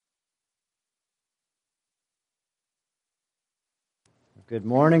Good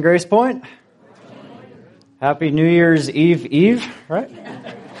morning, Grace Point. Happy New Year's Eve, right?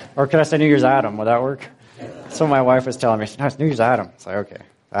 Or could I say New Year's Adam? Would that work? So my wife was telling me, no, it's New Year's Adam. It's like, okay.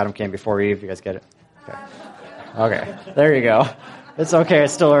 Adam came before Eve. You guys get it? Okay. There you go. It's okay.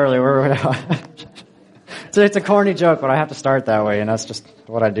 It's still early. It's a corny joke, but I have to start that way, and that's just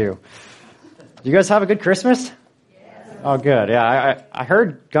what I do. You guys have a good Christmas? Oh, good. Yeah, I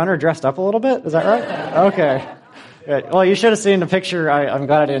heard Gunnar dressed up a little bit. Is that right? Okay. Good. Well, you should have seen the picture. I'm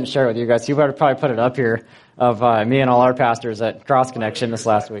glad I didn't share it with you guys. You better probably put it up here of me and all our pastors at Cross Connection this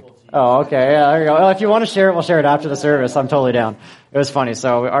last week. Oh, okay. Yeah, there you go. Well, if you want to share it, we'll share it after the service. I'm totally down. It was funny.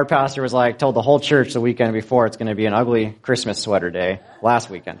 So our pastor was told the whole church the weekend before it's going to be an ugly Christmas sweater day last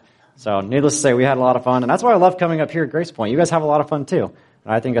weekend. So needless to say, we had a lot of fun. And that's why I love coming up here at Grace Point. You guys have a lot of fun too.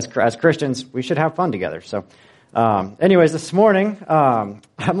 And I think as Christians, we should have fun together. So anyways, this morning, I'm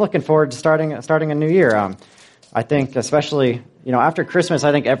looking forward to starting a new year. I think especially, after Christmas,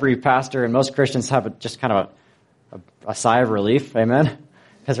 I think every pastor and most Christians have just kind of a sigh of relief. Amen.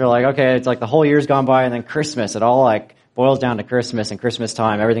 Because they're like, okay, it's like the whole year's gone by and then Christmas, it all boils down to Christmas and Christmas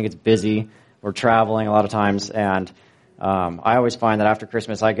time. Everything gets busy. We're traveling a lot of times. And I always find that after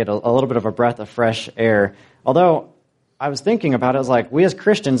Christmas, I get a little bit of a breath of fresh air. Although I was thinking about it, I was like, we as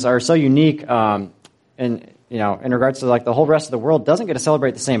Christians are so unique in regards to the whole rest of the world doesn't get to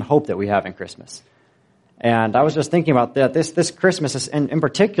celebrate the same hope that we have in Christmas. And I was just thinking about that. This Christmas in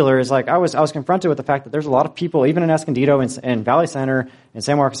particular is I was confronted with the fact that there's a lot of people, even in Escondido and Valley Center and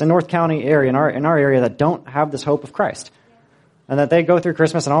San Marcos and North County area, in our area, that don't have this hope of Christ. And that they go through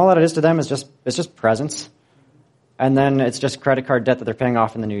Christmas and all that it is to them is just presents. And then it's just credit card debt that they're paying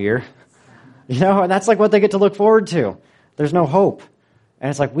off in the new year. And that's what they get to look forward to. There's no hope.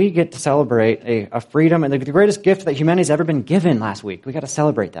 And it's we get to celebrate a freedom and the greatest gift that humanity's ever been given last week. We got to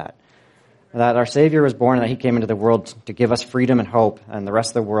celebrate that. That our Savior was born and that He came into the world to give us freedom and hope, and the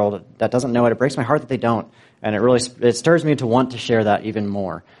rest of the world that doesn't know it, it breaks my heart that they don't. And it stirs me to want to share that even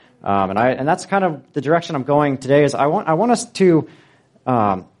more. And that's kind of the direction I'm going today. Is I want us to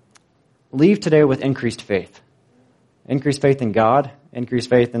leave today with increased faith in God, increased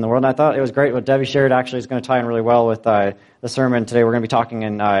faith in the world. And I thought it was great what Debbie shared. Actually, is going to tie in really well with the sermon today. We're going to be talking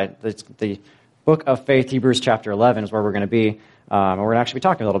in the book of faith, Hebrews chapter 11 is where we're going to be. And we're going to actually be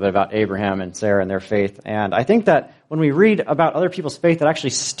talking a little bit about Abraham and Sarah and their faith. And I think that when we read about other people's faith, it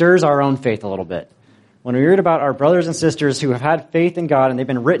actually stirs our own faith a little bit. When we read about our brothers and sisters who have had faith in God and they've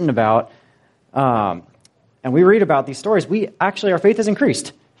been written about, and we read about these stories, our faith is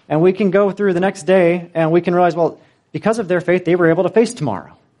increased. And we can go through the next day and we can realize, well, because of their faith, they were able to face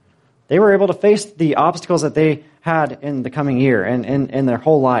tomorrow. They were able to face the obstacles that they had in the coming year and in their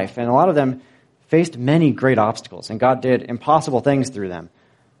whole life. And a lot of them faced many great obstacles, and God did impossible things through them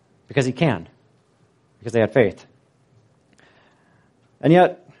because He can, because they had faith. And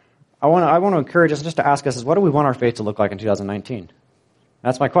yet, I want to encourage us just to ask us, what do we want our faith to look like in 2019?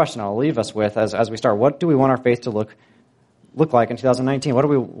 That's my question I'll leave us with as we start. What do we want our faith to look like in 2019? What do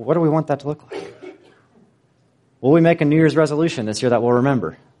we want that to look like? Will we make a New Year's resolution this year that we'll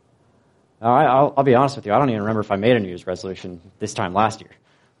remember? I'll be honest with you. I don't even remember if I made a New Year's resolution this time last year.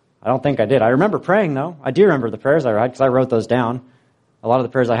 I don't think I did. I remember praying, though. I do remember the prayers I had because I wrote those down. A lot of the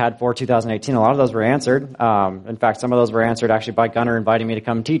prayers I had for 2018, a lot of those were answered. In fact, some of those were answered actually by Gunnar inviting me to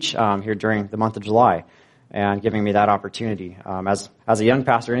come teach here during the month of July and giving me that opportunity. As a young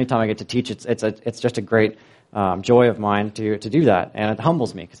pastor, anytime I get to teach, it's just a great joy of mine to do that. And it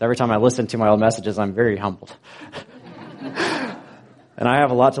humbles me because every time I listen to my old messages, I'm very humbled. And I have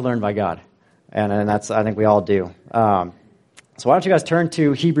a lot to learn by God. And that's, I think we all do. So why don't you guys turn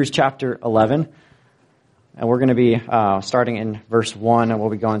to Hebrews chapter 11, and we're going to be starting in verse 1, and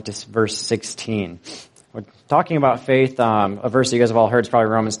we'll be going to verse 16. We're talking about faith. A verse that you guys have all heard is probably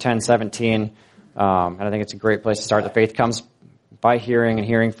Romans 10:17, and I think it's a great place to start. The faith comes by hearing, and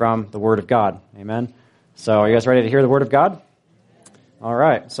hearing from the Word of God. Amen? So are you guys ready to hear the Word of God? All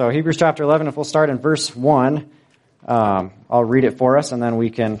right. So Hebrews chapter 11, if we'll start in verse 1, I'll read it for us, and then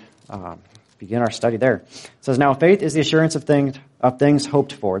we can begin our study there. It says, "Now faith is the assurance of things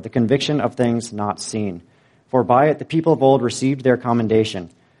hoped for, the conviction of things not seen. For by it the people of old received their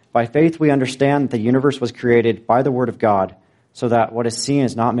commendation. By faith we understand that the universe was created by the word of God, so that what is seen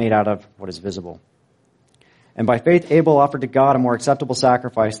is not made out of what is visible. And by faith Abel offered to God a more acceptable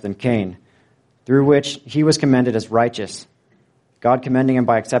sacrifice than Cain, through which he was commended as righteous, God commending him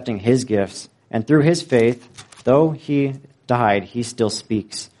by accepting his gifts. And through his faith, though he died, he still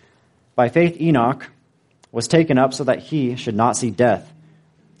speaks. By faith Enoch was taken up so that he should not see death.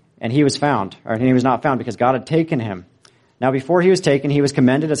 And he was not found because God had taken him. Now before he was taken, he was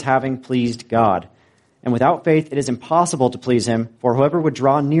commended as having pleased God. And without faith it is impossible to please him, for whoever would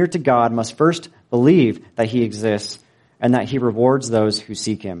draw near to God must first believe that he exists and that he rewards those who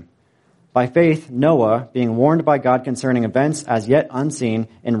seek him. By faith, Noah, being warned by God concerning events as yet unseen,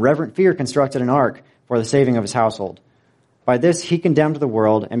 in reverent fear constructed an ark for the saving of his household. By this he condemned the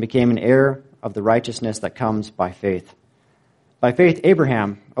world and became an heir of the righteousness that comes by faith. By faith,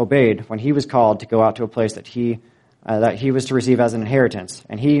 Abraham obeyed when he was called to go out to a place that he was to receive as an inheritance.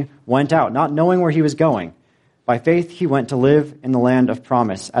 And he went out, not knowing where he was going. By faith, he went to live in the land of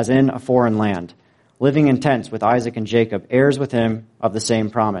promise, as in a foreign land, living in tents with Isaac and Jacob, heirs with him of the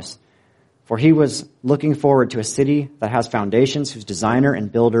same promise. For he was looking forward to a city that has foundations, whose designer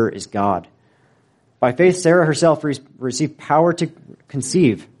and builder is God. By faith, Sarah herself received power to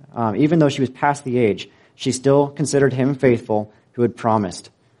conceive, even though she was past the age. She still considered him faithful who had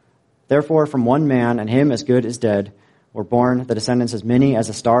promised. Therefore, from one man, and him as good as dead, were born the descendants as many as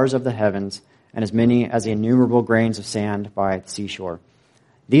the stars of the heavens, and as many as the innumerable grains of sand by the seashore.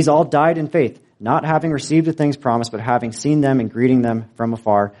 These all died in faith, not having received the things promised, but having seen them and greeting them from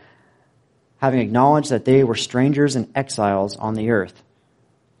afar, having acknowledged that they were strangers and exiles on the earth.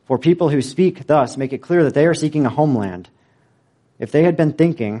 For people who speak thus make it clear that they are seeking a homeland. If they had been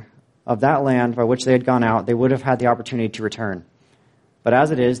thinking of that land by which they had gone out, they would have had the opportunity to return. But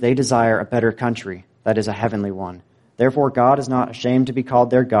as it is, they desire a better country, that is a heavenly one. Therefore God is not ashamed to be called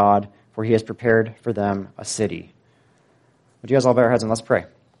their God, for he has prepared for them a city. Would you guys all bow your heads and let's pray.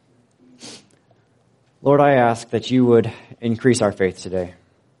 Lord, I ask that you would increase our faith today.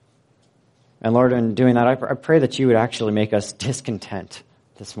 And Lord, in doing that, I pray that you would actually make us discontent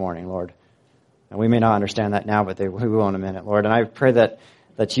this morning, Lord. And we may not understand that now, but we will in a minute, Lord. And I pray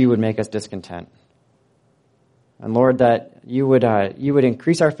that you would make us discontent. And Lord, that you would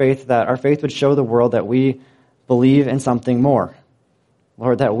increase our faith, that our faith would show the world that we believe in something more.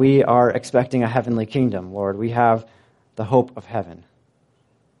 Lord, that we are expecting a heavenly kingdom. Lord, we have the hope of heaven.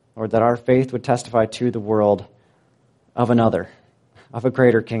 Lord, that our faith would testify to the world of another, of a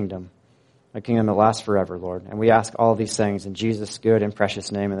greater kingdom, a kingdom that lasts forever, Lord. And we ask all these things in Jesus' good and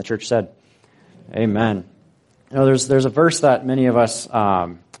precious name. And the church said, amen. You know, there's a verse that many of us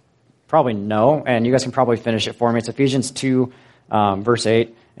probably know, and you guys can probably finish it for me. It's Ephesians 2, verse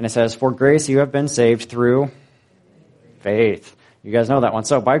 8, and it says, "For grace you have been saved through faith." You guys know that one.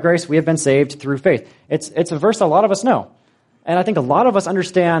 So by grace we have been saved through faith. It's a verse that a lot of us know. And I think a lot of us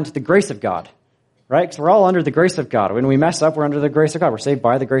understand the grace of God, right? Because we're all under the grace of God. When we mess up, we're under the grace of God. We're saved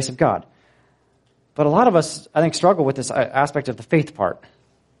by the grace of God. But a lot of us, I think, struggle with this aspect of the faith part.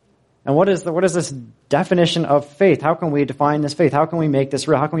 And what is this definition of faith? How can we define this faith? How can we make this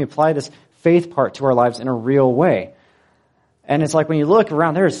real? How can we apply this faith part to our lives in a real way? And it's like when you look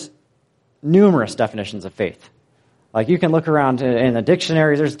around, there's numerous definitions of faith. Like you can look around in the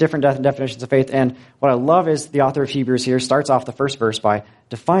dictionaries, there's different definitions of faith. And what I love is the author of Hebrews here starts off the first verse by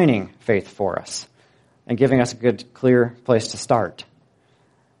defining faith for us and giving us a good, clear place to start.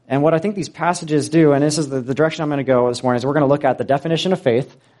 And what I think these passages do, and this is the direction I'm going to go this morning, is we're going to look at the definition of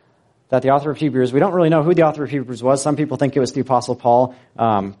faith that the author of Hebrews, we don't really know who the author of Hebrews was. Some people think it was the Apostle Paul,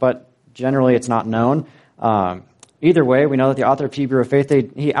 but generally it's not known. Either way, we know that the author of Hebrew of Faith,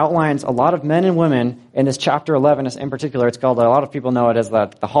 he outlines a lot of men and women in this chapter 11 in particular. It's called, a lot of people know it as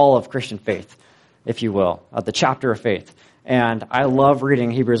the Hall of Christian Faith, if you will, the chapter of faith. And I love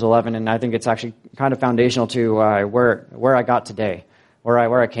reading Hebrews 11, and I think it's actually kind of foundational to where I got today, where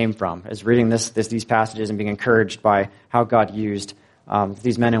I came from, is reading these passages and being encouraged by how God used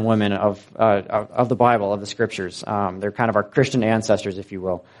these men and women of the Bible, of the Scriptures. They're kind of our Christian ancestors, if you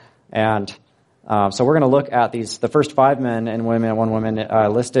will. And so we're going to look at the first 5 men and women and 1 woman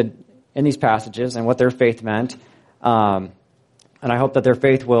listed in these passages and what their faith meant. And I hope that their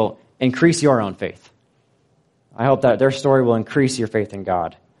faith will increase your own faith. I hope that their story will increase your faith in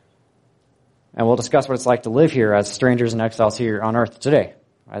God. And we'll discuss what it's like to live here as strangers and exiles here on earth today.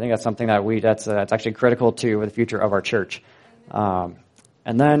 I think that's something that's actually critical to the future of our church. And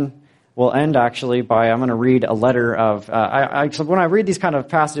then we'll end actually by, I'm going to read a letter of, so when I read these kind of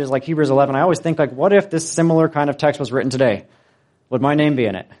passages like Hebrews 11, I always think like, what if this similar kind of text was written today? Would my name be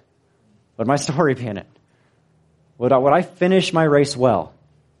in it? Would my story be in it? Would I finish my race well?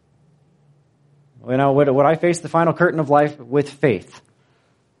 You know, would I face the final curtain of life with faith,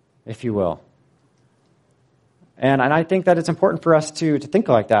 if you will? And I think that it's important for us to think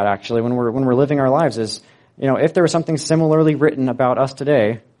like that actually when we're living our lives is, you know, if there was something similarly written about us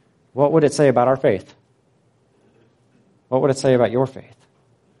today, what would it say about our faith? What would it say about your faith?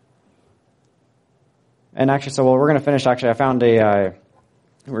 And actually, so we're going to finish. Actually, I found a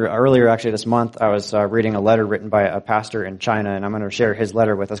Earlier, actually, this month, I was reading a letter written by a pastor in China, and I'm going to share his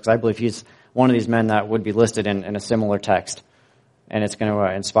letter with us because I believe he's one of these men that would be listed in a similar text, and it's going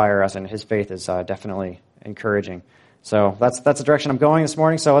to inspire us, and his faith is definitely encouraging. So that's the direction I'm going this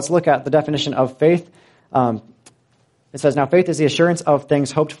morning. So let's look at the definition of faith. It says, now faith is the assurance of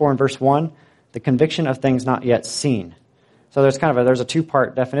things hoped for in verse 1, the conviction of things not yet seen. So there's a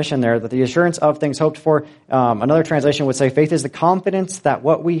two-part definition there, that the assurance of things hoped for. Another translation would say faith is the confidence that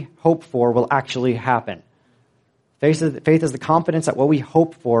what we hope for will actually happen. Faith is the confidence that what we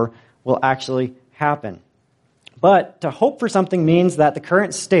hope for will actually happen. But to hope for something means that the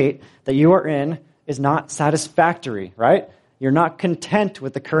current state that you are in is not satisfactory, right? You're not content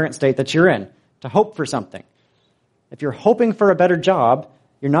with the current state that you're in to hope for something. If you're hoping for a better job,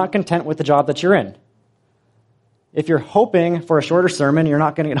 you're not content with the job that you're in. If you're hoping for a shorter sermon, you're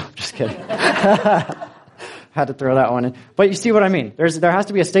not going to get... No, I'm just kidding. Had to throw that one in. But you see what I mean. There has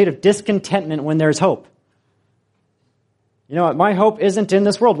to be a state of discontentment when there's hope. You know what? My hope isn't in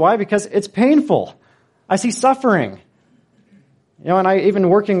this world. Why? Because it's painful. I see suffering. You know, and I even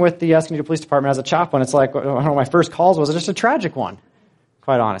working with the Escondido Police Department as a chaplain, it's like one of my first calls was just a tragic one,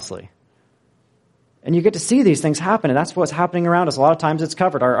 quite honestly. And you get to see these things happen, and that's what's happening around us. A lot of times it's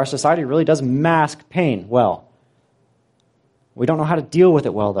covered. Our society really does mask pain well. We don't know how to deal with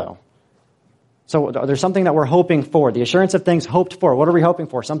it well, though. So there's something that we're hoping for. The assurance of things hoped for. What are we hoping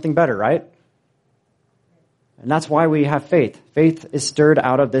for? Something better, right? And that's why we have faith. Faith is stirred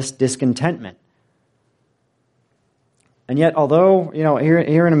out of this discontentment. And yet, although, you know,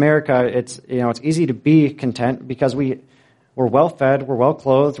 here in America, it's easy to be content because we're well fed, we're well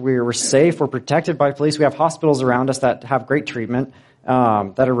clothed, we're safe, we're protected by police, we have hospitals around us that have great treatment,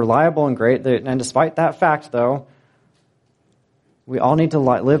 that are reliable and great. And despite that fact, though, we all need to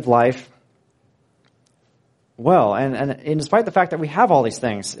live life well. And despite the fact that we have all these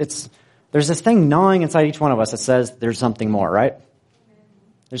things, there's this thing gnawing inside each one of us that says there's something more, right?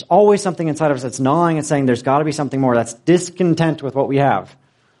 There's always something inside of us that's gnawing and saying there's got to be something more, that's discontent with what we have.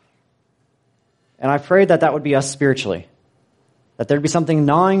 And I prayed that would be us spiritually. That there'd be something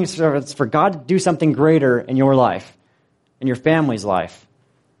gnawing for God to do something greater in your life, in your family's life,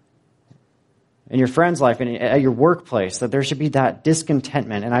 in your friend's life, and at your workplace, that there should be that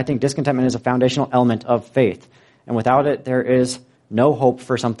discontentment. And I think discontentment is a foundational element of faith. And without it, there is no hope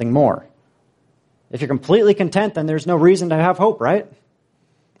for something more. If you're completely content, then there's no reason to have hope, right?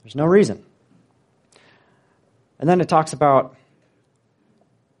 There's no reason. And then it talks about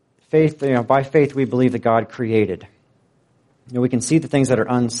faith. By faith we believe that God created. We can see the things that are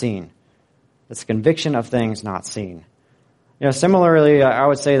unseen. It's the conviction of things not seen. Similarly, I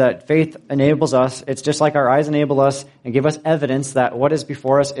would say that faith enables us. It's just like our eyes enable us and give us evidence that what is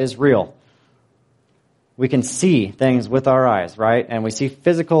before us is real. We can see things with our eyes, right? And we see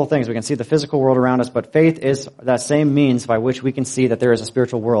physical things. We can see the physical world around us, but faith is that same means by which we can see that there is a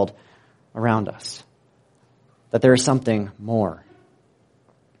spiritual world around us. That there is something more.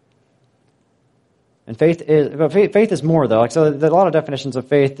 And faith is more, though. So there are a lot of definitions of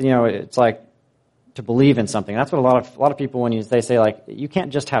faith. It's like to believe in something. That's what a lot of people, when they say, like, you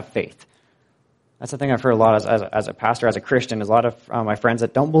can't just have faith. That's the thing I've heard a lot as a pastor, as a Christian. Is a lot of my friends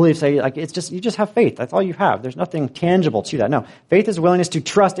that don't believe say, like, it's just, you just have faith. That's all you have. There's nothing tangible to that. No, faith is willingness to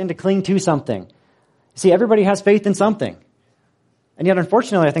trust and to cling to something. See, everybody has faith in something. And yet,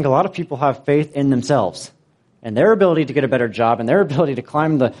 unfortunately, I think a lot of people have faith in themselves and their ability to get a better job and their ability to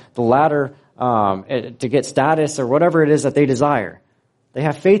climb the ladder to get status or whatever it is that they desire. They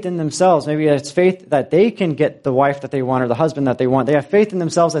have faith in themselves. Maybe it's faith that they can get the wife that they want or the husband that they want. They have faith in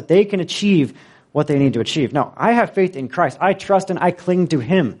themselves that they can achieve what they need to achieve. No, I have faith in Christ. I trust and I cling to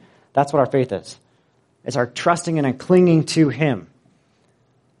Him. That's what our faith is. It's our trusting and clinging to Him.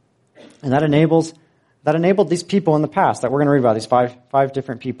 And that enabled these people in the past that we're going to read about, these five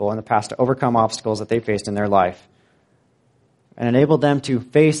different people in the past, to overcome obstacles that they faced in their life. And enabled them to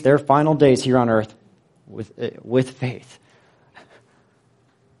face their final days here on earth with faith.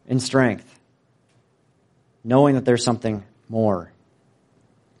 In strength, knowing that there's something more.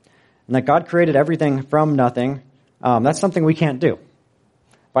 And that God created everything from nothing. That's something we can't do.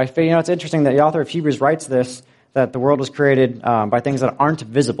 By faith, it's interesting that the author of Hebrews writes this, that the world was created by things that aren't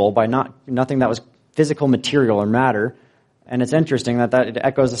visible, by nothing that was physical material or matter. And it's interesting that it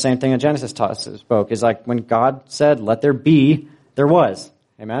echoes the same thing that Genesis spoke. Is like when God said, let there be, there was.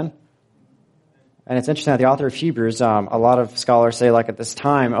 Amen? And it's interesting that the author of Hebrews, a lot of scholars say, like, at this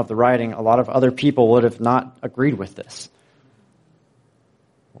time of the writing, a lot of other people would have not agreed with this.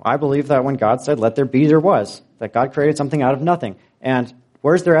 I believe that when God said, let there be, there was. That God created something out of nothing. And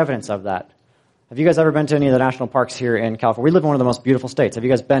where's their evidence of that? Have you guys ever been to any of the national parks here in California? We live in one of the most beautiful states. Have you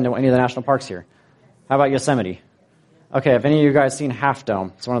guys been to any of the national parks here? How about Yosemite? Okay, have any of you guys seen Half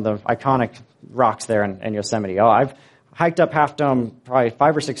Dome? It's one of the iconic rocks there in Yosemite. Oh, I've hiked up Half Dome probably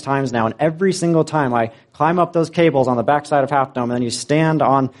 5 or 6 times now, and every single time I climb up those cables on the backside of Half Dome, and then you stand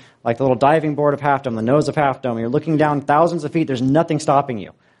on like the little diving board of Half Dome, the nose of Half Dome, and you're looking down thousands of feet. There's nothing stopping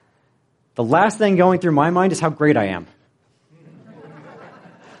you. The last thing going through my mind is how great I am.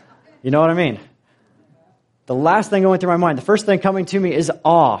 You know what I mean? The last thing going through my mind, the first thing coming to me is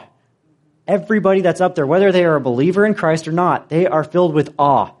awe. Everybody that's up there, whether they are a believer in Christ or not, they are filled with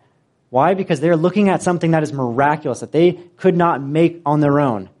awe. Why? Because they're looking at something that is miraculous, that they could not make on their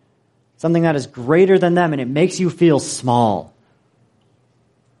own. Something that is greater than them, and it makes you feel small.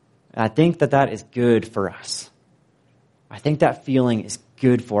 And I think that is good for us. I think that feeling is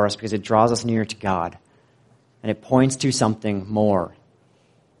good for us because it draws us near to God. And it points to something more.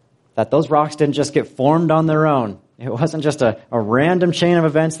 That those rocks didn't just get formed on their own. It wasn't just a random chain of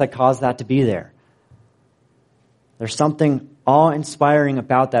events that caused that to be there. There's something awe-inspiring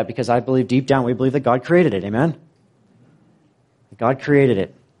about that because I believe deep down, we believe that God created it. Amen? God created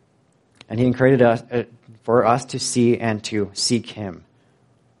it. And He created us for us to see and to seek Him.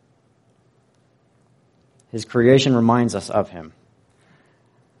 His creation reminds us of Him.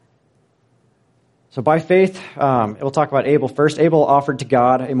 So by faith, we'll talk about Abel first. Abel offered to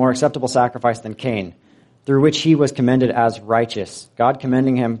God a more acceptable sacrifice than Cain, through which he was commended as righteous, God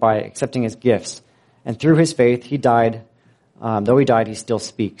commending him by accepting his gifts. And through his faith, he died. Though he died, he still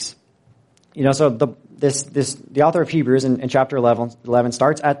speaks. You know, so the author of Hebrews in chapter 11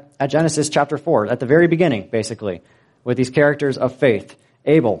 starts at Genesis chapter 4, at the very beginning, basically, with these characters of faith.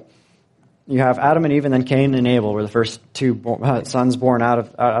 Abel. You have Adam and Eve, and then Cain and Abel were the first 2 sons born out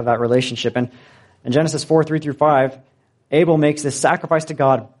of that relationship. And in Genesis 4, 3 through 5, Abel makes this sacrifice to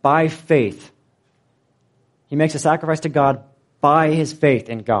God by faith. He makes a sacrifice to God by his faith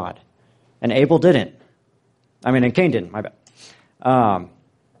in God. And Abel didn't. And Cain didn't, my bad.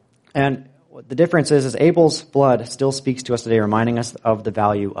 And the difference is Abel's blood still speaks to us today, reminding us of the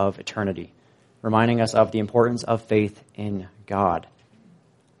value of eternity, reminding us of the importance of faith in God.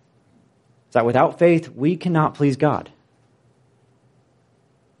 That without faith, we cannot please God.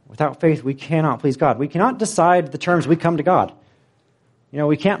 Without faith, we cannot please God. We cannot decide the terms we come to God. You know,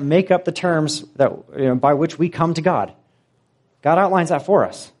 we can't make up the terms that by which we come to God. God outlines that for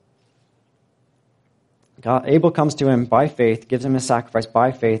us. Abel comes to him by faith, gives him a sacrifice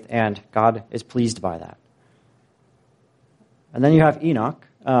by faith, and God is pleased by that. And then you have Enoch.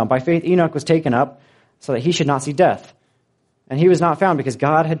 By faith, Enoch was taken up so that he should not see death. And he was not found because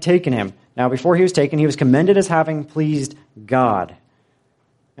God had taken him. Now, before he was taken, he was commended as having pleased God.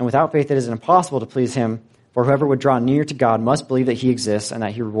 And without faith, it is impossible to please him, for whoever would draw near to God must believe that he exists and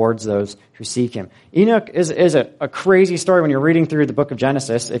that he rewards those who seek him. Enoch is a crazy story when you're reading through the book of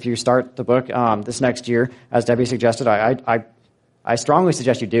Genesis. If you start the book this next year, as Debbie suggested, I strongly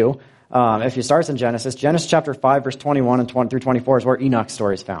suggest you do. If you start in Genesis chapter 5, verse 21 and 20 through 24 is where Enoch's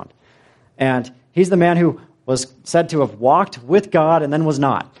story is found. And he's the man who was said to have walked with God and then was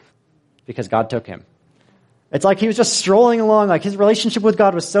not, because God took him. It's like he was just strolling along, like his relationship with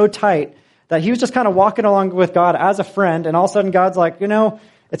God was so tight that he was just kind of walking along with God as a friend, and all of a sudden God's like,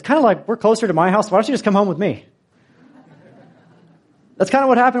 it's kind of like we're closer to my house, why don't you just come home with me? That's kind of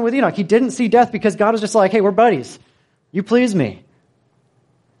what happened with Enoch. He didn't see death because God was just like, hey, we're buddies. You please me.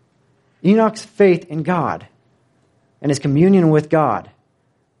 Enoch's faith in God and his communion with God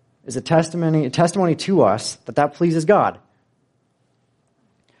is a testimony to us that pleases God.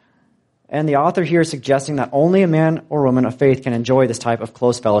 And the author here is suggesting that only a man or woman of faith can enjoy this type of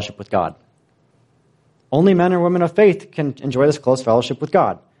close fellowship with God. Only men or women of faith can enjoy this close fellowship with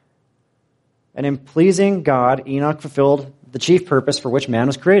God. And in pleasing God, Enoch fulfilled the chief purpose for which man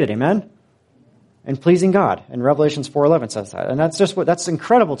was created. Amen? In pleasing God. And Revelations 4:11 says that. And that's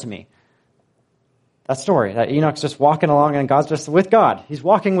incredible to me. That story, that Enoch's just walking along and God's just with God. He's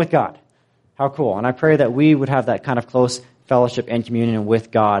walking with God. How cool. And I pray that we would have that kind of close fellowship and communion with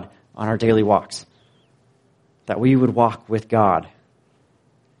God on our daily walks. That we would walk with God.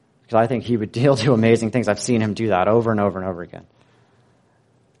 Because I think he'll do amazing things. I've seen him do that over and over and over again.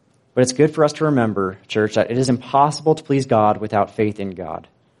 But it's good for us to remember, church, that it is impossible to please God without faith in God.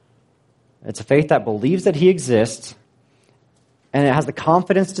 It's a faith that believes that he exists, and it has the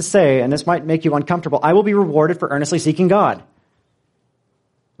confidence to say, and this might make you uncomfortable, I will be rewarded for earnestly seeking God.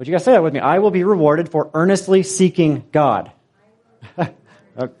 Would you guys say that with me? I will be rewarded for earnestly seeking God.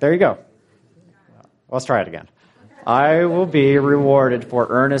 Oh, there you go. Let's try it again. I will be rewarded for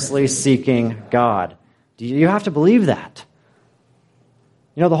earnestly seeking God. Do you have to believe that?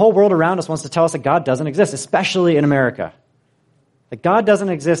 The whole world around us wants to tell us that God doesn't exist, especially in America. That God doesn't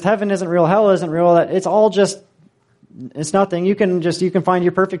exist, heaven isn't real, hell isn't real, that it's all just, it's nothing. You can find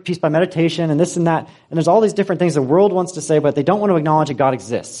your perfect peace by meditation and this and that. And there's all these different things the world wants to say, but they don't want to acknowledge that God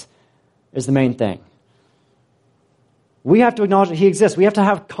exists, is the main thing. We have to acknowledge that he exists. We have to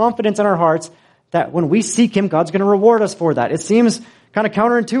have confidence in our hearts that when we seek him, God's going to reward us for that. It seems kind of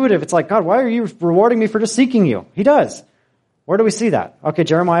counterintuitive. It's like, God, why are you rewarding me for just seeking you? He does. Where do we see that? Okay,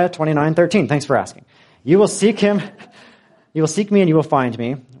 Jeremiah 29:13. Thanks for asking. You will seek him. You will seek me and you will find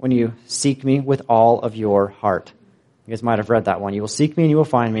me when you seek me with all of your heart. You guys might have read that one. You will seek me and you will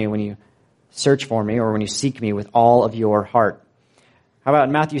find me when you search for me or when you seek me with all of your heart. How about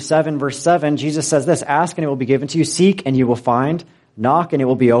in Matthew 7, verse 7, Jesus says this, ask and it will be given to you, seek and you will find, knock and it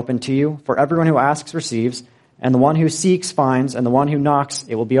will be opened to you. For everyone who asks receives, and the one who seeks finds, and the one who knocks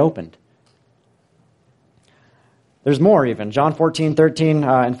it will be opened. There's more even. John 14:13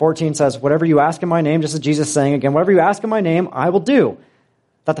 and 14 says, whatever you ask in my name, just as Jesus saying again, whatever you ask in my name, I will do,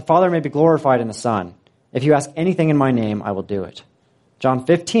 that the Father may be glorified in the Son. If you ask anything in my name, I will do it. John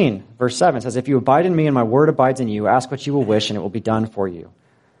 15, verse 7 says, if you abide in me and my word abides in you, ask what you will wish and it will be done for you.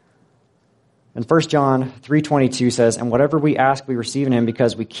 And 1 John 3:22 says, and whatever we ask, we receive in him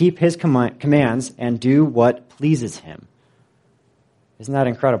because we keep his commands and do what pleases him. Isn't that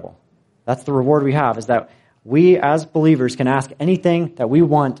incredible? That's the reward we have, is that we as believers can ask anything that we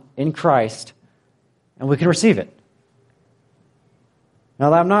want in Christ and we can receive it.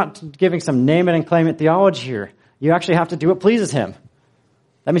 Now, I'm not giving some name it and claim it theology here. You actually have to do what pleases him.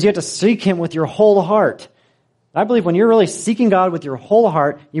 That means you have to seek him with your whole heart. I believe when you're really seeking God with your whole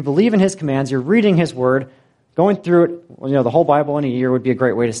heart, you believe in his commands, you're reading his word, going through it, the whole Bible in a year would be a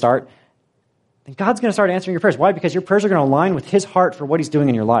great way to start. Then God's going to start answering your prayers. Why? Because your prayers are going to align with his heart for what he's doing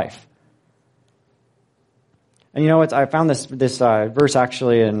in your life. And I found this verse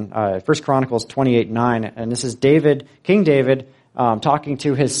actually in 1 Chronicles 28:9, and this is King David, talking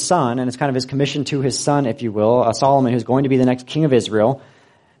to his son, and it's kind of his commission to his son, if you will, Solomon, who's going to be the next king of Israel.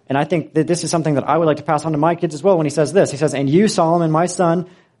 And I think that this is something that I would like to pass on to my kids as well when he says this. He says, and you, Solomon, my son,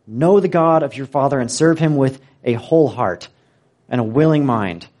 know the God of your father and serve him with a whole heart and a willing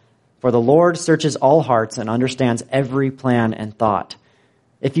mind. For the Lord searches all hearts and understands every plan and thought.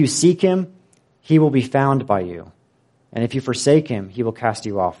 If you seek him, he will be found by you. And if you forsake him, he will cast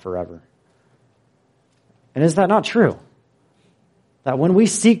you off forever. And is that not true? That when we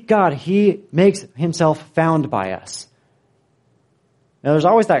seek God, he makes himself found by us. Now, there's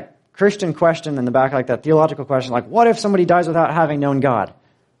always that Christian question in the back, like that theological question, like, what if somebody dies without having known God?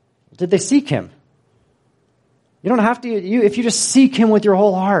 Did they seek him? You don't have to, if you just seek him with your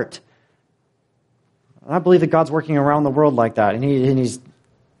whole heart. And I believe that God's working around the world like that, and he's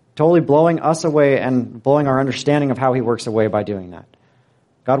totally blowing us away and blowing our understanding of how he works away by doing that.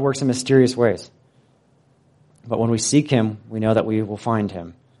 God works in mysterious ways. But when we seek him, we know that we will find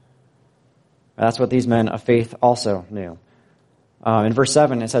him. That's what these men of faith also knew. In verse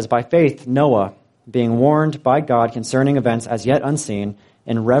 7, it says, by faith, Noah, being warned by God concerning events as yet unseen,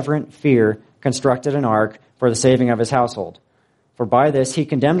 in reverent fear, constructed an ark for the saving of his household. For by this he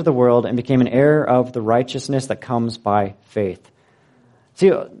condemned the world and became an heir of the righteousness that comes by faith. See,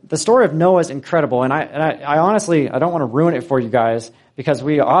 the story of Noah is incredible, and I honestly, I don't want to ruin it for you guys, because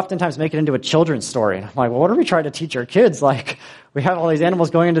we oftentimes make it into a children's story. And I'm like, well, what are we trying to teach our kids? Like, we have all these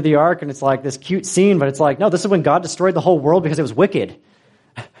animals going into the ark, and it's like this cute scene, but it's like, no, this is when God destroyed the whole world because it was wicked.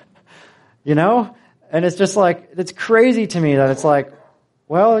 And it's just like, it's crazy to me that it's like,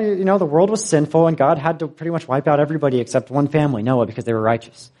 well, the world was sinful, and God had to pretty much wipe out everybody except one family, Noah, because they were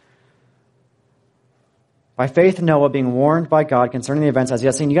righteous. By faith, Noah, being warned by God concerning the events as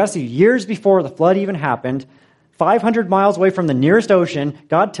yet seen. You got to see, years before the flood even happened, 500 miles away from the nearest ocean,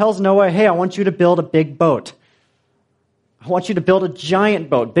 God tells Noah, hey, I want you to build a big boat. I want you to build a giant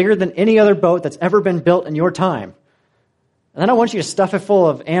boat, bigger than any other boat that's ever been built in your time. And then I want you to stuff it full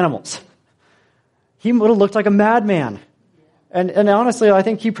of animals. He would have looked like a madman. And honestly, I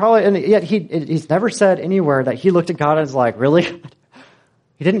think he probably, and yet he's never said anywhere that he looked at God and was like, really?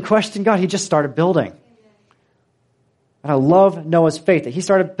 He didn't question God. He just started building. And I love Noah's faith that he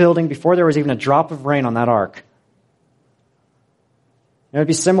started building before there was even a drop of rain on that ark. It would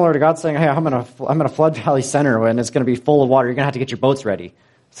be similar to God saying, hey, I'm in a flood valley center and it's going to be full of water. You're going to have to get your boats ready.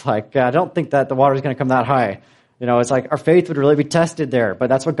 It's like, I don't think that the water is going to come that high. It's like our faith would really be tested there. But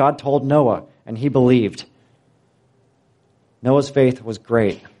that's what God told Noah, and he believed. Noah's faith was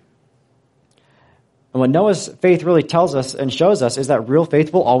great. And what Noah's faith really tells us and shows us is that real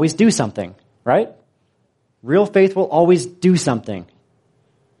faith will always do something, right? Real faith will always do something.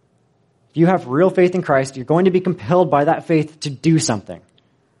 If you have real faith in Christ, you're going to be compelled by that faith to do something.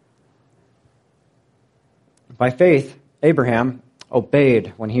 By faith, Abraham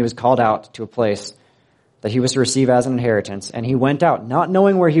obeyed when he was called out to a place that he was to receive as an inheritance, and he went out, not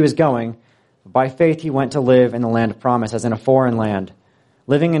knowing where he was going. By faith, he went to live in the land of promise, as in a foreign land,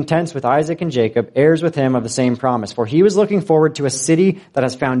 living in tents with Isaac and Jacob, heirs with him of the same promise. For he was looking forward to a city that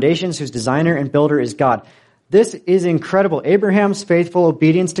has foundations, whose designer and builder is God. This is incredible. Abraham's faithful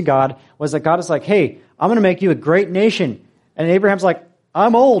obedience to God was that God is like, hey, I'm going to make you a great nation. And Abraham's like,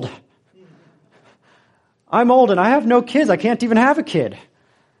 I'm old. I'm old and I have no kids. I can't even have a kid.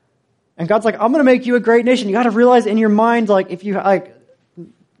 And God's like, I'm going to make you a great nation. You got to realize in your mind, like, if you, like,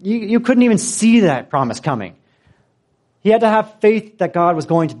 you couldn't even see that promise coming. He had to have faith that God was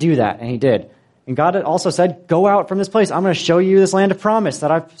going to do that, and he did. And God also said, go out from this place. I'm going to show you this land of promise that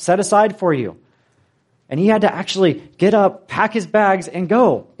I've set aside for you. And he had to actually get up, pack his bags, and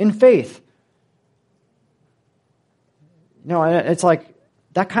go in faith. You know, it's like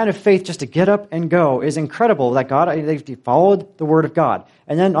that kind of faith just to get up and go is incredible, that they followed the word of God.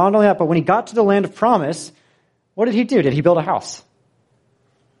 And then not only that, but when he got to the land of promise, what did he do? Did he build a house?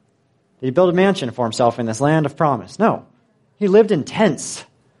 Did he build a mansion for himself in this land of promise? No. He lived in tents.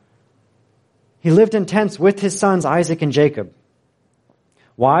 He lived in tents with his sons Isaac and Jacob.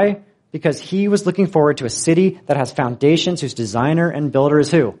 Why? Because he was looking forward to a city that has foundations, whose designer and builder is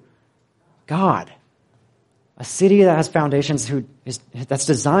who? God. A city that has foundations that's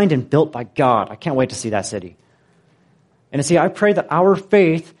designed and built by God. I can't wait to see that city. And you see, I pray that our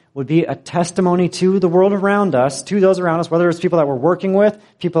faith would be a testimony to the world around us, to those around us, whether it's people that we're working with,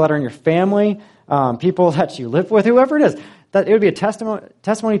 people that are in your family, people that you live with, whoever it is, that it would be a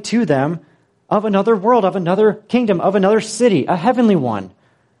testimony to them of another world, of another kingdom, of another city, a heavenly one.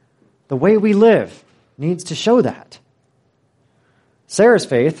 The way we live needs to show that. Sarah's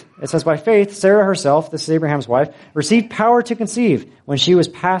faith, it says, by faith, Sarah herself, this is Abraham's wife, received power to conceive when she was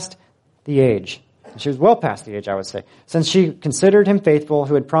past the age. She was well past the age, I would say, since she considered him faithful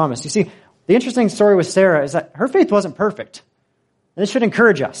who had promised. You see, the interesting story with Sarah is that her faith wasn't perfect. And this should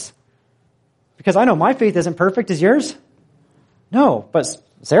encourage us. Because I know my faith isn't perfect. Is yours? No, but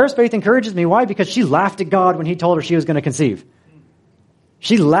Sarah's faith encourages me. Why? Because she laughed at God when he told her she was going to conceive.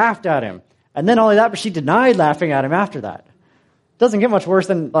 She laughed at him. And then not only that, but she denied laughing at him after that. It doesn't get much worse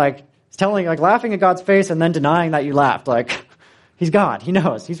than laughing at God's face and then denying that you laughed. Like, he's God. He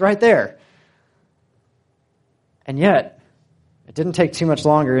knows. He's right there. And yet, it didn't take too much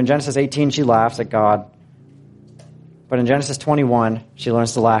longer. In Genesis 18, she laughs at God. But in Genesis 21, she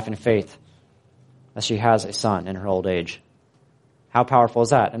learns to laugh in faith as she has a son in her old age. How powerful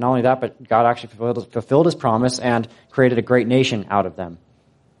is that? And not only that, but God actually fulfilled his promise and created a great nation out of them.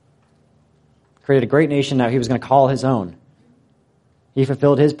 Created a great nation that he was going to call his own. He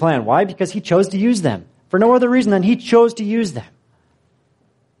fulfilled his plan. Why? Because he chose to use them. For no other reason than he chose to use them.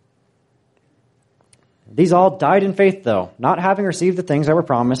 These all died in faith, though, not having received the things that were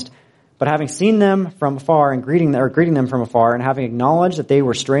promised, but having seen them from afar and greeting them from afar, and having acknowledged that they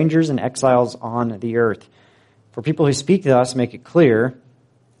were strangers and exiles on the earth. For people who speak to us make it clear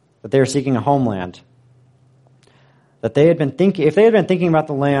that they are seeking a homeland. That if they had been thinking about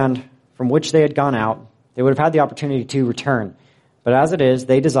the land from which they had gone out, they would have had the opportunity to return. But as it is,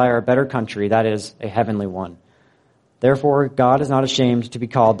 they desire a better country, that is, a heavenly one. Therefore, God is not ashamed to be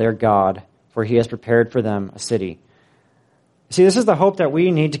called their God, for he has prepared for them a city. See, this is the hope that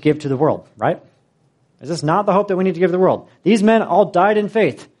we need to give to the world, right? Is this not the hope that we need to give to the world? These men all died in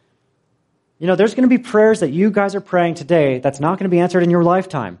faith. You know, there's going to be prayers that you guys are praying today that's not going to be answered in your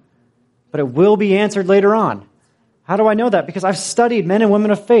lifetime, but it will be answered later on. How do I know that? Because I've studied men and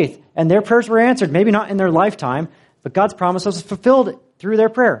women of faith, and their prayers were answered, maybe not in their lifetime, but God's promise was fulfilled through their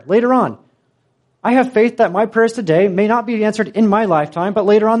prayer later on. I have faith that my prayers today may not be answered in my lifetime, but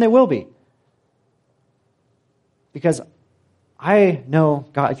later on they will be. Because I know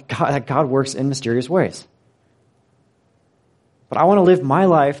that God works in mysterious ways. But I want to live my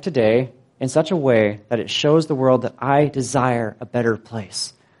life today in such a way that it shows the world that I desire a better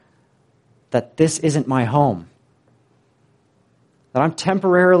place. That this isn't my home. That I'm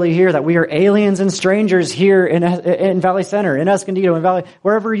temporarily here, that we are aliens and strangers here in Valley Center, in Escondido, in Valley,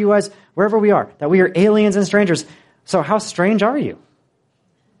 wherever we are, that we are aliens and strangers. So how strange are you?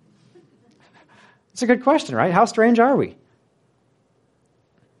 It's a good question, right? How strange are we?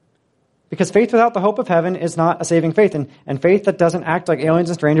 Because faith without the hope of heaven is not a saving faith. And faith that doesn't act like aliens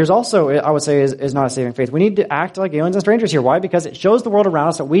and strangers also, I would say, is not a saving faith. We need to act like aliens and strangers here. Why? Because it shows the world around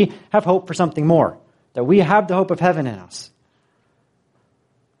us that we have hope for something more. That we have the hope of heaven in us.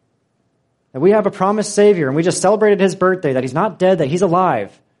 That we have a promised Savior, and we just celebrated his birthday, that he's not dead, that he's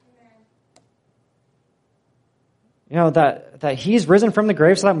alive. that he's risen from the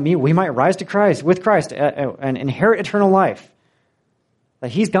grave so that we might rise to Christ, with Christ, and inherit eternal life. That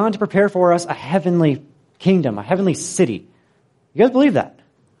he's gone to prepare for us a heavenly kingdom, a heavenly city. You guys believe that?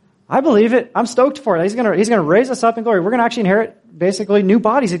 I believe it. I'm stoked for it. He's gonna raise us up in glory. We're gonna actually inherit basically new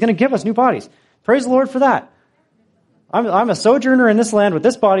bodies. He's gonna give us new bodies. Praise the Lord for that. I'm a sojourner in this land with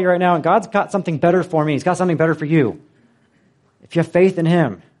this body right now, and God's got something better for me. He's got something better for you. If you have faith in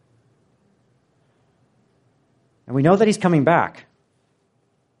him. And we know that he's coming back.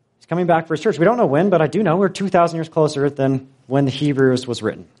 He's coming back for his church. We don't know when, but I do know we're 2,000 years closer than when the Hebrews was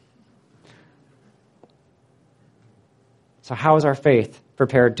written. So how is our faith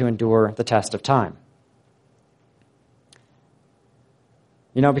prepared to endure the test of time?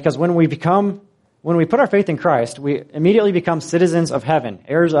 Because when we put our faith in Christ, we immediately become citizens of heaven,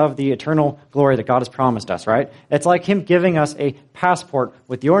 heirs of the eternal glory that God has promised us, right? It's like him giving us a passport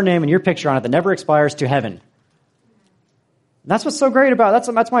with your name and your picture on it that never expires to heaven. And that's what's so great about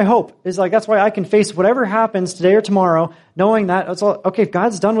it. That's my hope. That's why I can face whatever happens today or tomorrow, knowing that it's all, okay, if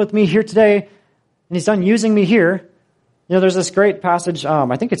God's done with me here today, and he's done using me here. There's this great passage,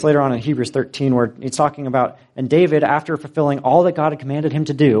 I think it's later on in Hebrews 13, where he's talking about, and David, after fulfilling all that God had commanded him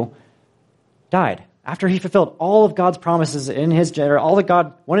to do, died. After he fulfilled all of God's promises in all that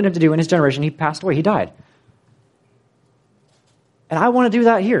God wanted him to do in his generation, he passed away, he died. And I want to do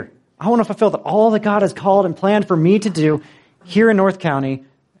that here. I want to fulfill all that God has called and planned for me to do here in North County,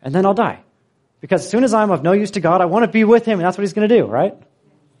 and then I'll die. Because as soon as I'm of no use to God, I want to be with him, and that's what he's going to do, right?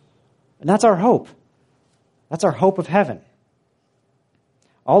 And that's our hope. That's our hope of heaven.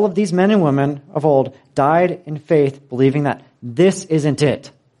 All of these men and women of old died in faith, believing that this isn't it.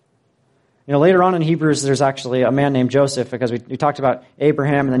 Later on in Hebrews, there's actually a man named Joseph, because we talked about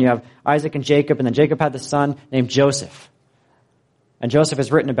Abraham, and then you have Isaac and Jacob, and then Jacob had this son named Joseph. And Joseph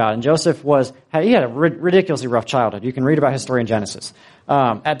is written about. And Joseph he had a ridiculously rough childhood. You can read about his story in Genesis.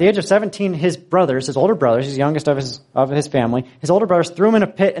 At the age of 17, his older brothers, his youngest of his family, his older brothers threw him in a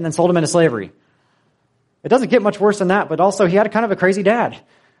pit and then sold him into slavery. It doesn't get much worse than that, but also he had kind of a crazy dad.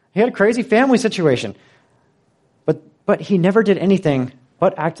 He had a crazy family situation. But he never did anything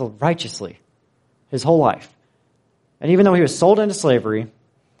but act righteously his whole life. And even though he was sold into slavery,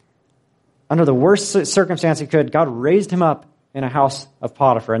 under the worst circumstance he could, God raised him up in a house of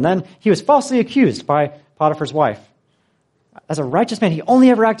Potiphar. And then he was falsely accused by Potiphar's wife. As a righteous man, he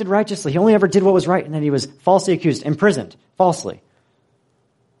only ever acted righteously. He only ever did what was right. And then he was falsely accused, imprisoned, falsely.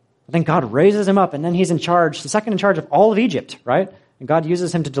 But then God raises him up, and then he's the second in charge of all of Egypt, right? And God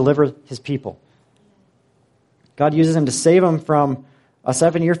uses him to deliver his people. God uses him to save them from a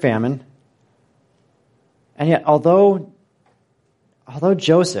 7-year famine. And yet, although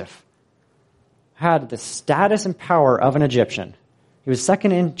Joseph had the status and power of an Egyptian, he was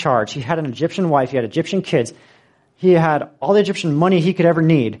second in charge, he had an Egyptian wife, he had Egyptian kids, he had all the Egyptian money he could ever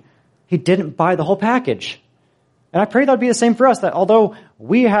need, he didn't buy the whole package. And I pray that would be the same for us, that although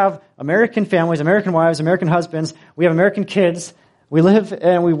we have American families, American wives, American husbands, we have American kids, we live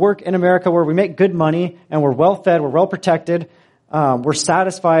and we work in America where we make good money, and we're well fed, we're well protected, we're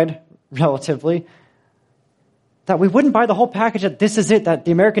satisfied relatively, that we wouldn't buy the whole package, that this is it, that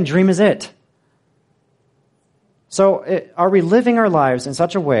the American dream is it. So are we living our lives in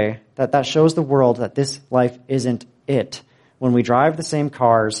such a way that shows the world that this life isn't it? When we drive the same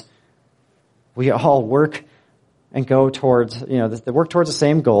cars, we all work and go towards, work towards the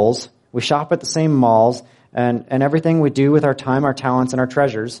same goals. We shop at the same malls, and everything we do with our time, our talents, and our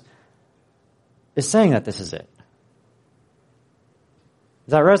treasures is saying that this is it.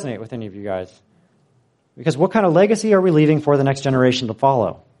 Does that resonate with any of you guys? Because what kind of legacy are we leaving for the next generation to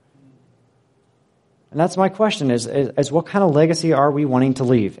follow? And that's my question, is what kind of legacy are we wanting to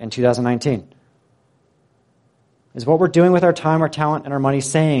leave in 2019? Is what we're doing with our time, our talent, and our money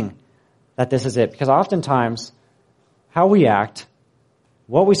saying that this is it? Because oftentimes, how we act,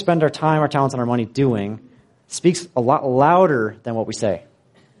 what we spend our time, our talents, and our money doing speaks a lot louder than what we say.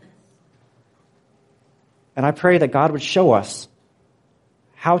 And I pray that God would show us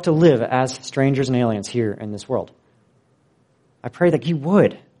how to live as strangers and aliens here in this world. I pray that He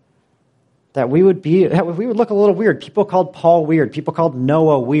would. That we would look a little weird. People called Paul weird. People called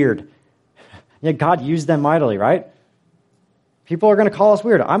Noah weird. Yet God used them mightily, right? People are going to call us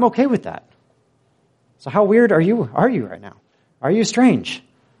weird. I'm okay with that. So how weird are you right now? Are you strange?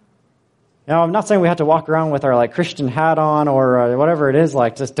 Now, I'm not saying we have to walk around with our Christian hat on or whatever it is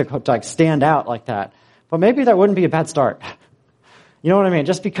just to stand out like that. But maybe that wouldn't be a bad start. You know what I mean?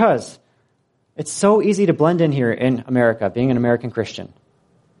 Just because it's so easy to blend in here in America, being an American Christian.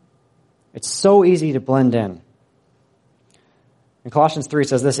 It's so easy to blend in. In Colossians 3 it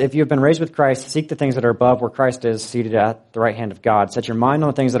says this, if you have been raised with Christ, seek the things that are above where Christ is seated at the right hand of God. Set your mind on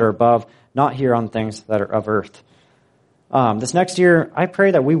the things that are above, not here on things that are of earth. This next year, I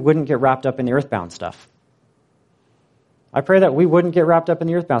pray that we wouldn't get wrapped up in the earthbound stuff. I pray that we wouldn't get wrapped up in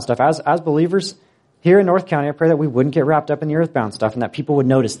the earthbound stuff. As believers here in North County, I pray that we wouldn't get wrapped up in the earthbound stuff and that people would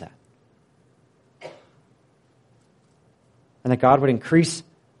notice that. And that God would increase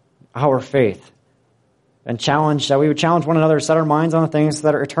our faith and that we would challenge one another, set our minds on the things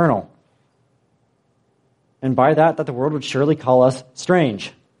that are eternal. And by that the world would surely call us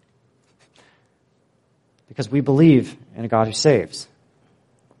strange. Because we believe in a God who saves.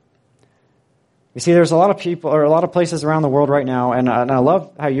 You see, there's a lot of people, or a lot of places around the world right now, and I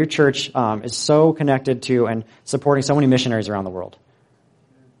love how your church is so connected to and supporting so many missionaries around the world.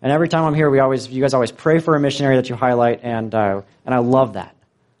 And every time I'm here, you guys always pray for a missionary that you highlight, and I love that.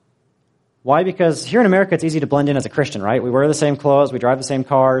 Why? Because here in America, it's easy to blend in as a Christian, right? We wear the same clothes, we drive the same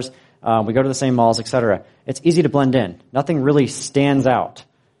cars, we go to the same malls, etc. It's easy to blend in. Nothing really stands out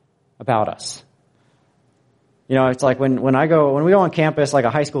about us. You know, it's like when we go on campus, like a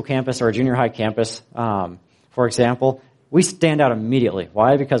high school campus or a junior high campus, for example, we stand out immediately.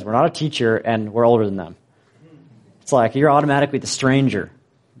 Why? Because we're not a teacher and we're older than them. It's like you're automatically the stranger.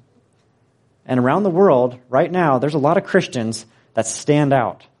 And around the world, right now, there's a lot of Christians that stand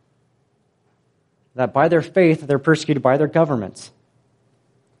out. That by their faith, they're persecuted by their governments.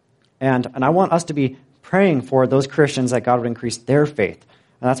 And I want us to be praying for those Christians that God would increase their faith.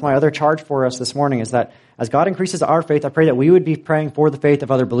 And that's my other charge for us this morning, is that as God increases our faith, I pray that we would be praying for the faith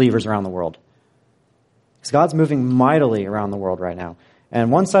of other believers around the world. Because God's moving mightily around the world right now.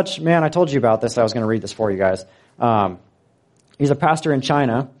 And one such man, I told you about this, I was going to read this for you guys. He's a pastor in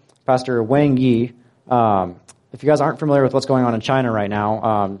China, Pastor Wang Yi. If you guys aren't familiar with what's going on in China right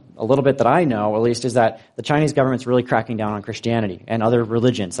now, a little bit that I know, at least, is that the Chinese government's really cracking down on Christianity and other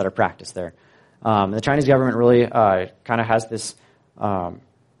religions that are practiced there. The Chinese government really kind of has this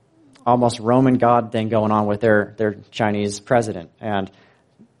almost Roman God thing going on with their Chinese president. And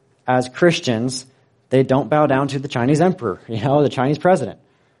as Christians, they don't bow down to the Chinese emperor, the Chinese president.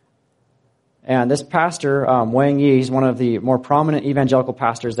 And this pastor, Wang Yi, he's one of the more prominent evangelical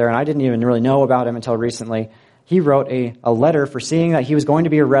pastors there, and I didn't even really know about him until recently. He wrote a letter foreseeing that he was going to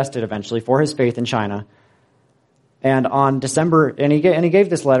be arrested eventually for his faith in China. And on December, and he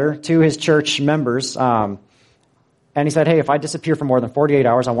gave this letter to his church members, and he said, hey, if I disappear for more than 48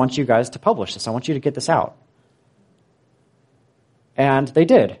 hours, I want you guys to publish this. I want you to get this out. And they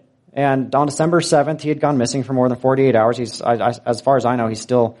did. And on December 7th, he had gone missing for more than 48 hours. As far as I know, he's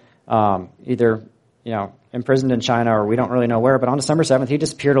still either imprisoned in China, or we don't really know where. But on December 7th, he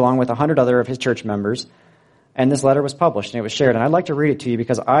disappeared along with 100 other of his church members. And this letter was published and it was shared. And I'd like to read it to you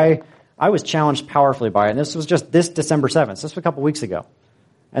because I was challenged powerfully by it. And this was just this December 7th. This was a couple weeks ago.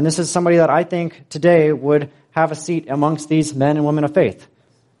 And this is somebody that I think today would have a seat amongst these men and women of faith.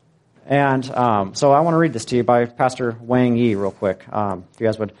 And so I want to read this to you by Pastor Wang Yi real quick, if you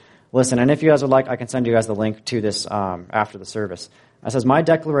guys would listen. And if you guys would like, I can send you guys the link to this after the service. It says, my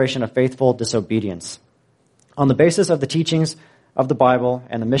declaration of faithful disobedience. On the basis of the teachings of the Bible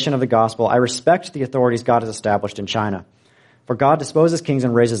and the mission of the gospel, I respect the authorities God has established in China. For God disposes kings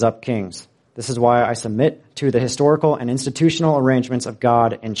and raises up kings. This is why I submit to the historical and institutional arrangements of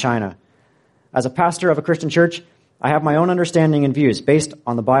God in China. As a pastor of a Christian church, I have my own understanding and views based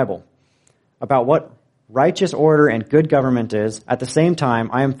on the Bible about what righteous order and good government is. At the same time,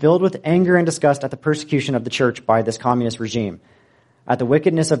 I am filled with anger and disgust at the persecution of the church by this communist regime, at the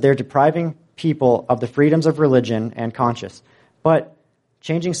wickedness of their depriving people of the freedoms of religion and conscience. But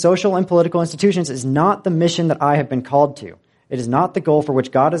changing social and political institutions is not the mission that I have been called to. It is not the goal for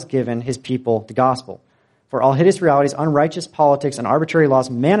which God has given his people the gospel. For all hideous realities, unrighteous politics, and arbitrary laws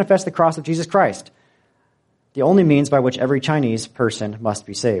manifest the cross of Jesus Christ, the only means by which every Chinese person must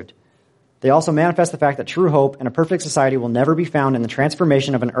be saved. They also manifest the fact that true hope and a perfect society will never be found in the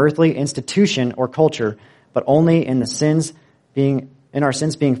transformation of an earthly institution or culture, but only in our sins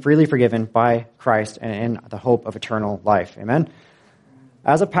being freely forgiven by Christ and in the hope of eternal life. Amen?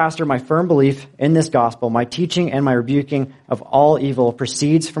 As a pastor, my firm belief in this gospel, my teaching and my rebuking of all evil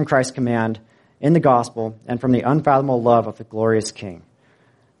proceeds from Christ's command in the gospel and from the unfathomable love of the glorious King.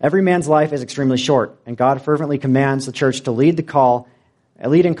 Every man's life is extremely short, and God fervently commands the church to lead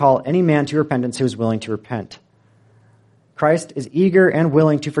and call any man to repentance who is willing to repent. Christ is eager and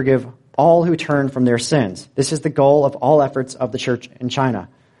willing to forgive all who turn from their sins. This is the goal of all efforts of the church in China,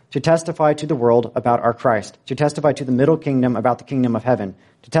 to testify to the world about our Christ, to testify to the middle kingdom about the kingdom of heaven,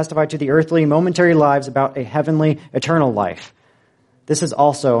 to testify to the earthly, momentary lives about a heavenly, eternal life. This is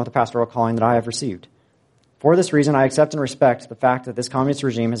also the pastoral calling that I have received. For this reason, I accept and respect the fact that this communist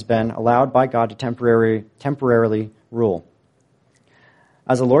regime has been allowed by God to temporarily rule.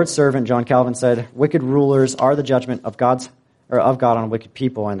 As the Lord's servant, John Calvin said, wicked rulers are the judgment of God on wicked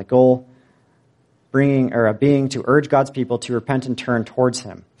people, and the goal being to urge God's people to repent and turn towards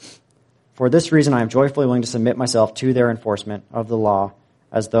him. For this reason, I am joyfully willing to submit myself to their enforcement of the law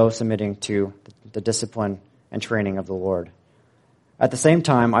as though submitting to the discipline and training of the Lord. At the same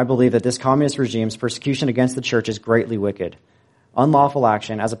time, I believe that this communist regime's persecution against the church is greatly wicked. Unlawful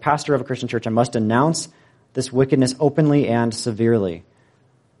action. As a pastor of a Christian church, I must denounce this wickedness openly and severely.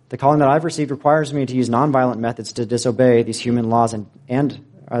 The calling that I've received requires me to use nonviolent methods to disobey these human laws and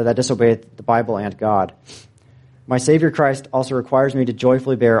that disobey the Bible and God. My Savior Christ also requires me to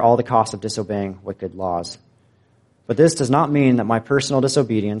joyfully bear all the costs of disobeying wicked laws. But this does not mean that my personal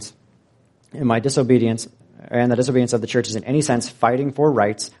disobedience and the disobedience of the church is in any sense fighting for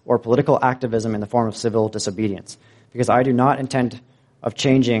rights or political activism in the form of civil disobedience, because I do not intend of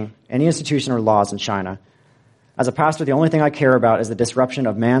changing any institution or laws in China. As a pastor, the only thing I care about is the disruption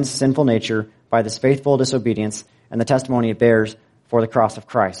of man's sinful nature by this faithful disobedience and the testimony it bears for the cross of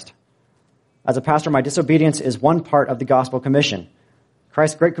Christ. As a pastor, my disobedience is one part of the gospel commission.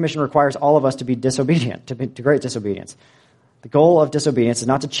 Christ's Great Commission requires all of us to be disobedient, to great disobedience. The goal of disobedience is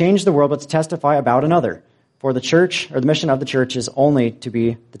not to change the world, but to testify about another. For the church, or the mission of the church, is only to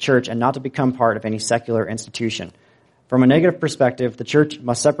be the church and not to become part of any secular institution. From a negative perspective, the church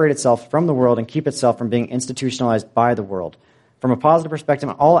must separate itself from the world and keep itself from being institutionalized by the world. From a positive perspective,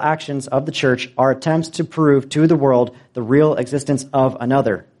 all actions of the church are attempts to prove to the world the real existence of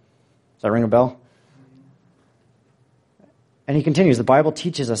another. Does that ring a bell? And he continues, the Bible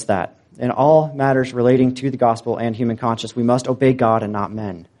teaches us that in all matters relating to the gospel and human conscience, we must obey God and not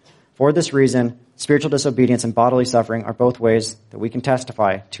men. For this reason, spiritual disobedience and bodily suffering are both ways that we can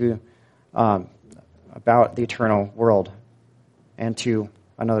testify to about the eternal world and to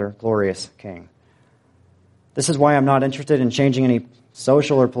another glorious King. This is why I'm not interested in changing any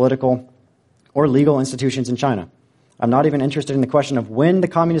social or political or legal institutions in China. I'm not even interested in the question of when the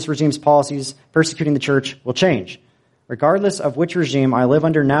communist regime's policies persecuting the church will change. Regardless of which regime I live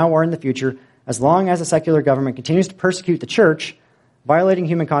under now or in the future, as long as the secular government continues to persecute the church, violating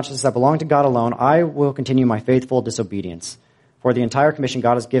human consciences that belong to God alone, I will continue my faithful disobedience. For the entire commission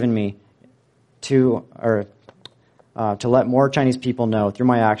God has given me to let more Chinese people know through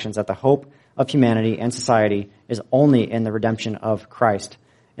my actions that the hope of humanity and society is only in the redemption of Christ,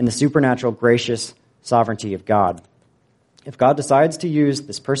 in the supernatural, gracious sovereignty of God. If God decides to use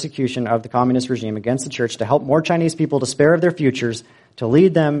this persecution of the communist regime against the church to help more Chinese people despair of their futures, to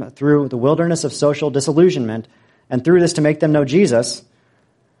lead them through the wilderness of social disillusionment, and through this to make them know Jesus,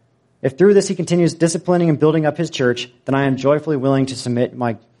 if through this he continues disciplining and building up his church, then I am joyfully willing to submit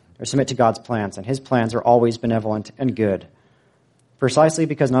to God's plans, and his plans are always benevolent and good. Precisely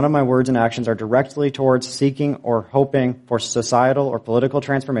because none of my words and actions are directly towards seeking or hoping for societal or political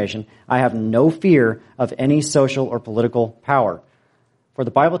transformation, I have no fear of any social or political power. For the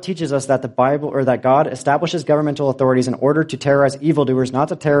Bible teaches us that that God establishes governmental authorities in order to terrorize evildoers, not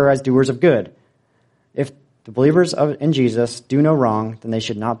to terrorize doers of good. If the believers in Jesus do no wrong, then they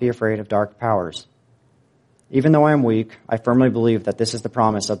should not be afraid of dark powers. Even though I am weak, I firmly believe that this is the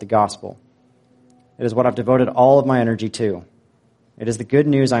promise of the gospel. It is what I've devoted all of my energy to. It is the good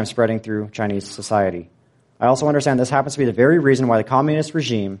news I am spreading through Chinese society. I also understand this happens to be the very reason why the communist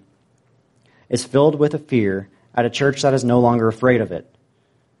regime is filled with a fear at a church that is no longer afraid of it.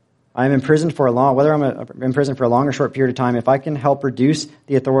 I am imprisoned for whether I'm imprisoned for a long or short period of time, if I can help reduce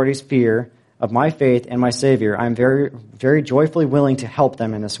the authorities' fear of my faith and my Savior, I am very, very joyfully willing to help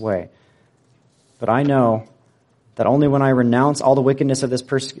them in this way. But I know that only when I renounce all the wickedness of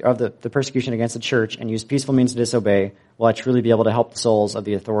the persecution against the church and use peaceful means to disobey will I truly be able to help the souls of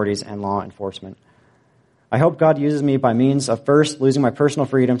the authorities and law enforcement. I hope God uses me by means of first losing my personal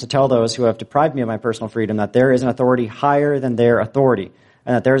freedom to tell those who have deprived me of my personal freedom that there is an authority higher than their authority,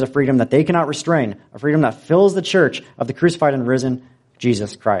 and that there is a freedom that they cannot restrain, a freedom that fills the church of the crucified and risen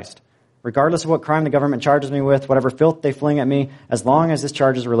Jesus Christ. Regardless of what crime the government charges me with, whatever filth they fling at me, as long as this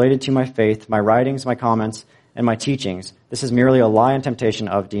charge is related to my faith, my writings, my comments, and my teachings, this is merely a lie and temptation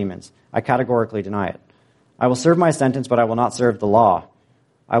of demons. I categorically deny it. I will serve my sentence, but I will not serve the law.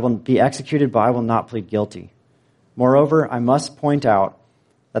 I will be executed, but I will not plead guilty. Moreover, I must point out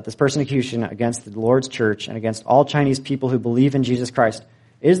that this persecution against the Lord's church and against all Chinese people who believe in Jesus Christ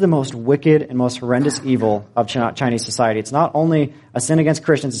is the most wicked and most horrendous evil of Chinese society. It's not only a sin against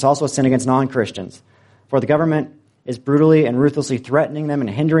Christians, it's also a sin against non-Christians. For the government is brutally and ruthlessly threatening them and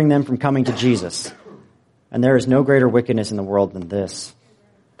hindering them from coming to Jesus. And there is no greater wickedness in the world than this.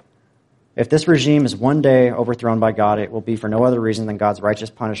 If this regime is one day overthrown by God, it will be for no other reason than God's righteous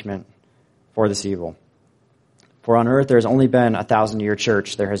punishment for this evil. For on earth there has only been a 1,000-year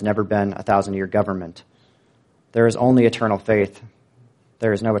church. There has never been a 1,000-year government. There is only eternal faith.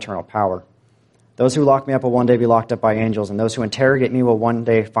 There is no eternal power. Those who lock me up will one day be locked up by angels, and those who interrogate me will one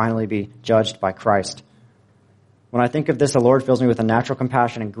day finally be judged by Christ. When I think of this, the Lord fills me with a natural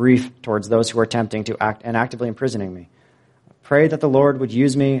compassion and grief towards those who are attempting to act and actively imprisoning me. I pray that the Lord would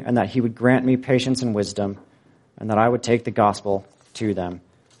use me and that he would grant me patience and wisdom, and that I would take the gospel to them.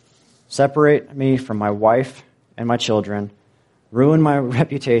 Separate me from my wife and my children, ruin my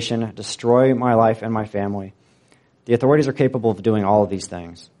reputation, destroy my life and my family. The authorities are capable of doing all of these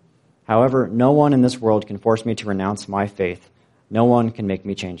things. However, no one in this world can force me to renounce my faith. No one can make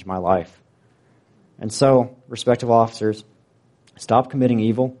me change my life. And so, respective officers, stop committing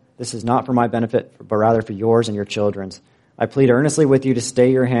evil. This is not for my benefit, but rather for yours and your children's. I plead earnestly with you to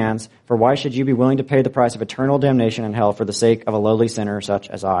stay your hands, for why should you be willing to pay the price of eternal damnation in hell for the sake of a lowly sinner such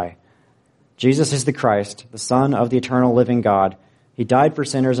as I? Jesus is the Christ, the Son of the eternal living God. He died for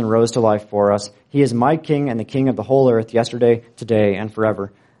sinners and rose to life for us. He is my King and the King of the whole earth, yesterday, today, and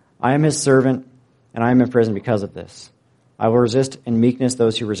forever. I am his servant, and I am in prison because of this. I will resist in meekness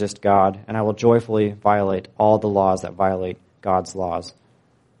those who resist God, and I will joyfully violate all the laws that violate God's laws.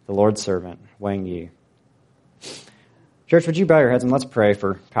 The Lord's servant, Wang Yi. Church, would you bow your heads and let's pray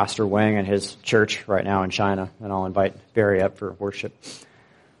for Pastor Wang and his church right now in China, and I'll invite Barry up for worship.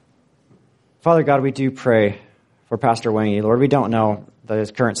 Father God, we do pray for Pastor Wang Yi. Lord, we don't know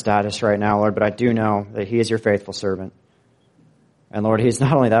his current status right now, Lord, but I do know that he is your faithful servant. And Lord, he's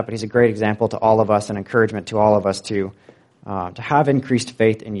not only that, but he's a great example to all of us and encouragement to all of us to have increased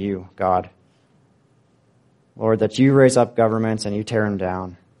faith in you, God. Lord, that you raise up governments and you tear them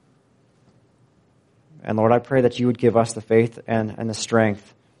down. And Lord, I pray that you would give us the faith and the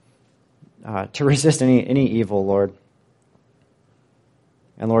strength to resist any evil, Lord.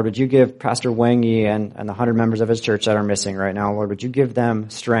 And Lord, would you give Pastor Wang Yi and the 100 members of his church that are missing right now, Lord, would you give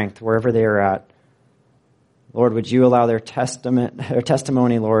strength wherever they are at? Lord, would you allow their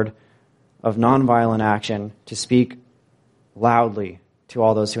testimony, Lord, of nonviolent action to speak loudly to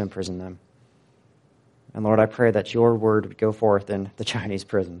all those who imprison them. And Lord, I pray that your word would go forth in the Chinese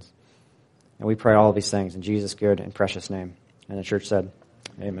prisons. And we pray all of these things in Jesus' good and precious name. And the church said,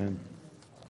 amen.